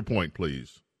 What is your point,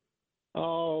 please?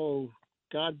 Oh,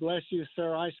 God bless you,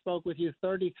 sir. I spoke with you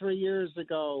 33 years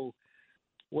ago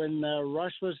when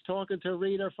Rush was talking to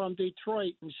Rita from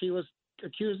Detroit, and she was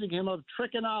accusing him of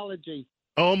trichology.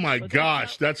 Oh, my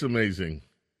gosh, that's amazing.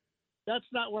 That's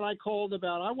not what I called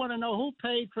about. I want to know who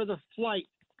paid for the flight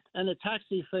and the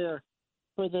taxi fare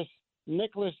for this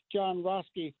Nicholas John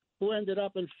Roski, who ended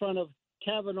up in front of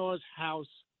Kavanaugh's house.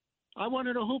 I want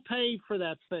to know who paid for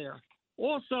that fare.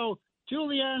 Also,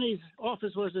 Giuliani's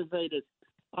office was invaded.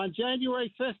 On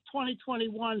January 5th,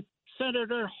 2021,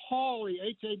 Senator Hawley,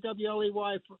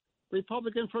 Hawley,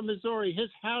 Republican from Missouri, his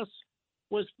house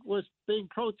was being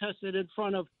protested in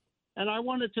front of. And I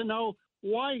wanted to know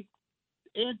why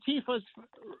Antifa's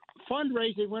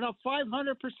fundraising went up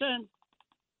 500%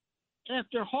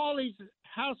 after Hawley's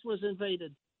house was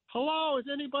invaded. Hello, is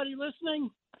anybody listening?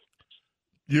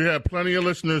 You have plenty of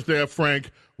listeners there,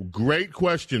 Frank. Great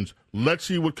questions. Let's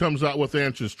see what comes out with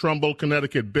answers. Trumbull,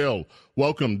 Connecticut. Bill,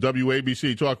 welcome.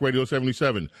 WABC Talk Radio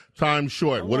 77. Time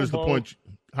short. Hello, what is the Bo. point?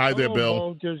 Hi there, Hello,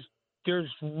 Bill. Bo. There's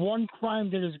one crime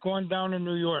that has gone down in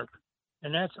New York,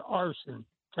 and that's arson.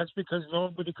 That's because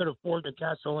nobody could afford the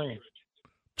gasoline.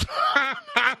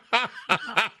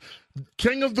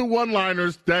 King of the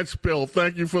one-liners, that's Bill.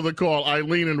 Thank you for the call.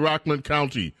 Eileen in Rockland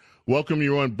County. Welcome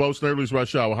you on Bo Snerdley's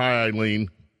Rush Hour. Hi, Eileen.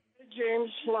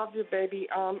 James, love you, baby.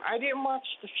 I didn't watch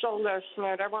the show last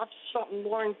night. I watched something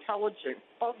more intelligent.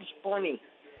 Bugs Bunny.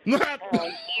 And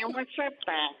what's that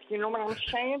back? You know what I'm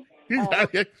saying?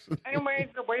 Anyway,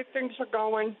 the way things are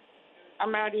going,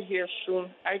 I'm out of here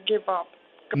soon. I give up.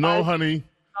 Goodbye. No, honey.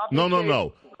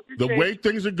 No. The way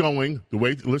things are going,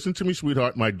 listen to me,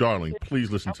 sweetheart, my darling.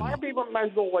 Please listen to me. I want to be with my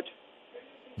Lord.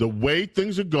 The way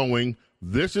things are going,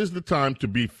 this is the time to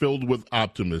be filled with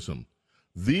optimism.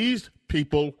 These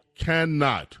people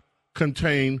cannot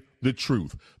contain the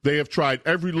truth. They have tried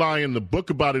every lie in the book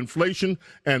about inflation,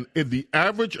 and if the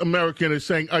average American is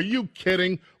saying, are you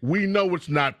kidding? We know it's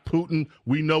not Putin.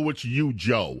 We know it's you,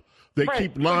 Joe. They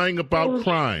keep lying about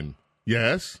crime.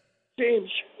 Yes?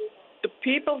 James, the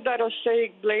people that are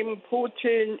saying blaming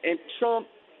Putin and Trump,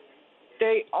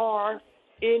 they are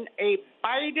in a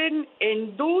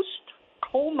Biden-induced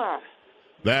coma.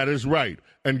 That is right.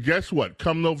 And guess what?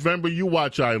 Come November, you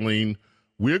watch, Eileen,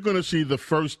 we're going to see the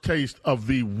first taste of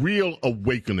the real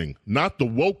awakening. Not the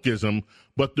wokeism,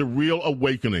 but the real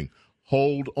awakening.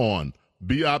 Hold on.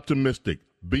 Be optimistic.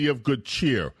 Be of good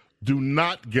cheer. Do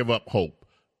not give up hope,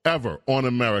 ever, on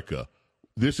America.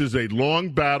 This is a long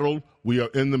battle. We are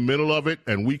in the middle of it,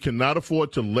 and we cannot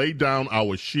afford to lay down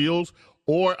our shields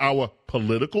or our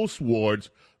political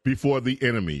swords before the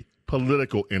enemy,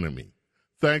 political enemy.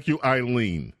 Thank you,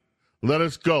 Eileen. Let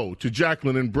us go to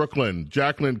Jacqueline in Brooklyn.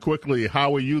 Jacqueline, quickly,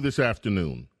 how are you this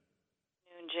afternoon?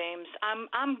 James,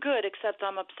 I'm good, except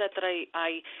I'm upset that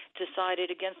I decided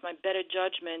against my better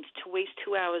judgment to waste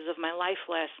 2 hours of my life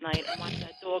last night and watch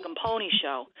that dog and pony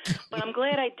show. But I'm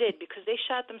glad I did, because they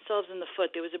shot themselves in the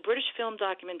foot. There was a British film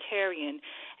documentarian,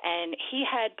 and he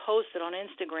had posted on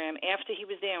Instagram after he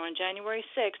was there on January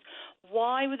 6th,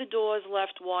 why were the doors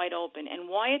left wide open, and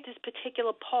why at this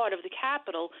particular part of the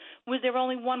Capitol was there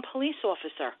only one police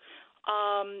officer.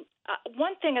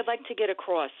 One thing I'd like to get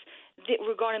across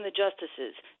regarding the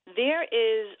justices, there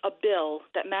is a bill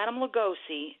that Madam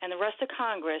Lugosi and the rest of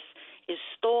Congress is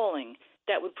stalling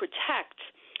that would protect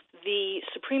the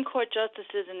Supreme Court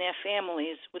justices and their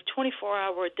families with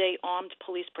 24-hour-a-day armed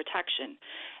police protection.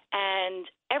 And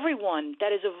everyone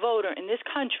that is a voter in this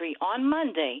country on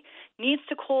Monday needs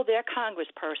to call their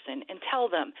congressperson and tell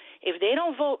them if they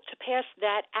don't vote to pass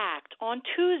that act on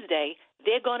Tuesday,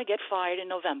 they're going to get fired in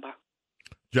November.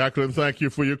 Jacqueline, thank you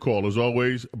for your call. As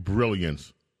always,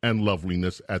 brilliance and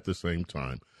loveliness at the same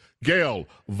time. Gail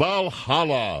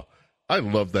Valhalla. I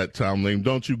love that town name,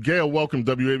 don't you? Gail, welcome.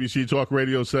 WABC Talk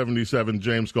Radio 77,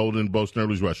 James Golden, Bo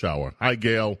Snerdley's Rush Hour. Hi,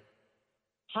 Gail.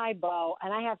 Hi, Bo.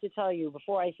 And I have to tell you,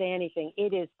 before I say anything,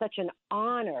 it is such an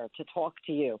honor to talk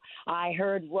to you. I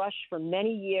heard Rush for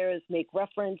many years make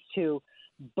reference to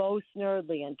Bo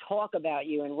Snerdley and talk about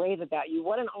you and rave about you.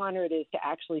 What an honor it is to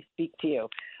actually speak to you.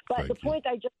 But the point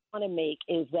I just want to make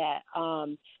is that,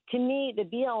 to me, the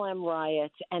BLM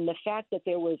riots and the fact that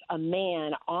there was a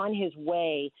man on his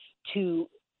way to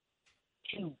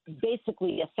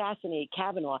basically assassinate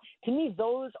Kavanaugh, to me,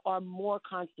 those are more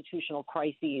constitutional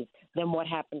crises than what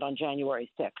happened on January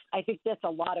 6th. I think that's a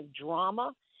lot of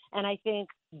drama, and I think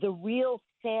the real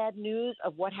sad news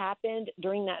of what happened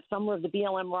during that summer of the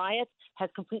BLM riots has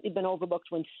completely been overlooked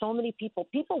when so many people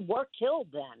were killed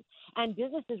then, and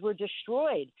businesses were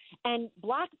destroyed, and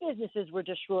black businesses were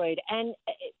destroyed, and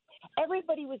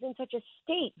everybody was in such a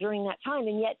state during that time,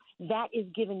 and yet that is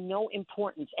given no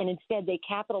importance, and instead they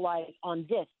capitalize on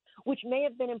this, which may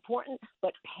have been important,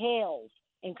 but pales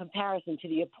in comparison to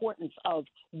the importance of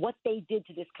what they did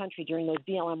to this country during those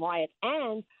BLM riots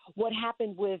and what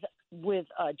happened with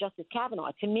Justice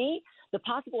Kavanaugh. To me, the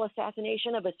possible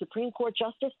assassination of a Supreme Court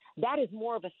justice, that is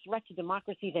more of a threat to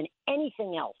democracy than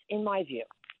anything else, in my view.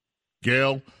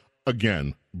 Gail,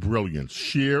 again, brilliance,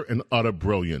 sheer and utter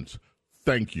brilliance.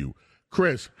 Thank you.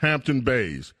 Chris, Hampton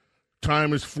Bays,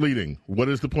 time is fleeting. What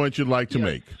is the point you'd like to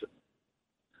make?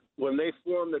 When they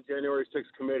formed the January 6th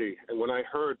committee, and when I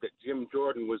heard that Jim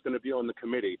Jordan was going to be on the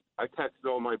committee, I texted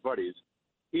all my buddies,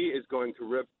 he is going to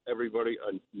rip everybody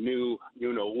a new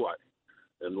you-know-what.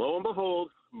 And lo and behold,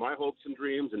 my hopes and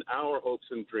dreams and our hopes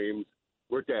and dreams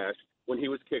were dashed when he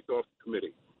was kicked off the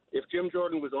committee. If Jim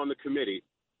Jordan was on the committee,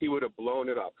 he would have blown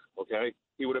it up, okay?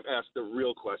 He would have asked the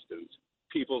real questions.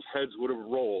 People's heads would have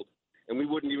rolled, and we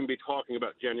wouldn't even be talking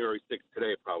about January 6th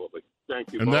today, probably.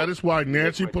 Thank you, And Bob. that is why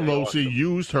Nancy Pelosi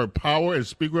used her power as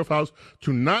Speaker of House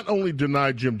to not only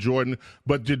deny Jim Jordan,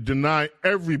 but to deny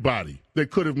everybody that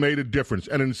could have made a difference.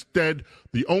 And instead,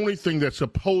 the only thing that's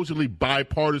supposedly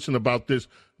bipartisan about this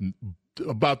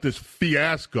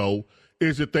fiasco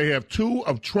is that they have two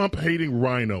of Trump-hating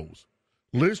rhinos,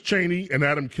 Liz Cheney and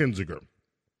Adam Kinzinger.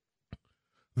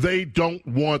 They don't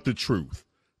want the truth.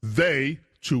 They,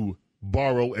 to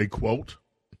borrow a quote,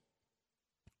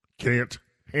 can't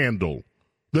handle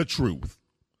the truth.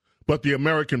 But the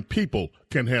American people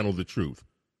can handle the truth.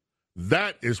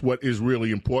 That is what is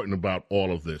really important about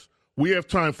all of this. We have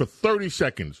time for 30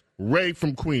 seconds. Ray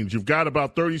from Queens, you've got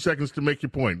about 30 seconds to make your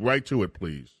point. Right to it,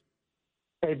 please.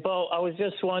 Hey, Bo, I was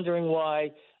just wondering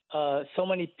why so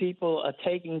many people are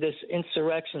taking this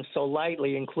insurrection so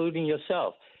lightly, including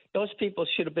yourself. Those people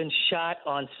should have been shot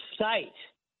on sight.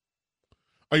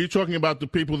 Are you talking about the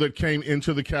people that came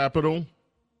into the Capitol?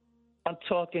 I'm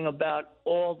talking about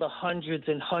all the hundreds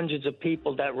and hundreds of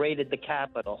people that raided the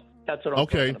Capitol. That's what I'm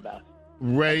talking about.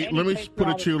 Ray, let me put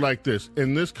it to you like this.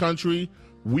 In this country,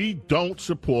 we don't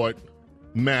support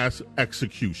mass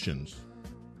executions.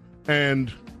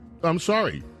 And I'm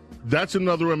sorry, that's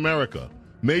another America.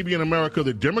 Maybe an America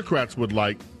that Democrats would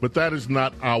like, but that is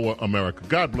not our America.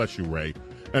 God bless you, Ray.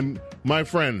 And my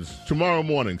friends, tomorrow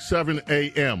morning, 7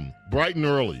 a.m., bright and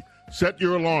early, set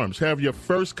your alarms. Have your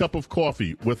first cup of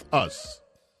coffee with us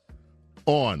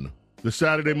on the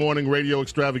Saturday morning radio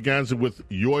extravaganza with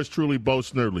yours truly, Bo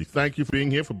Snerdley. Thank you for being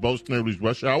here for Bo Snerdley's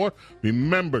Rush Hour.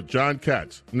 Remember, John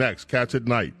Katz, next, Katz at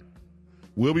Night.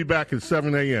 We'll be back at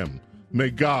 7 a.m. May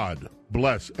God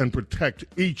bless and protect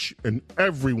each and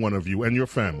every one of you and your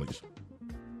families.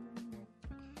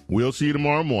 We'll see you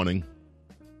tomorrow morning.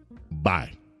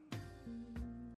 Bye.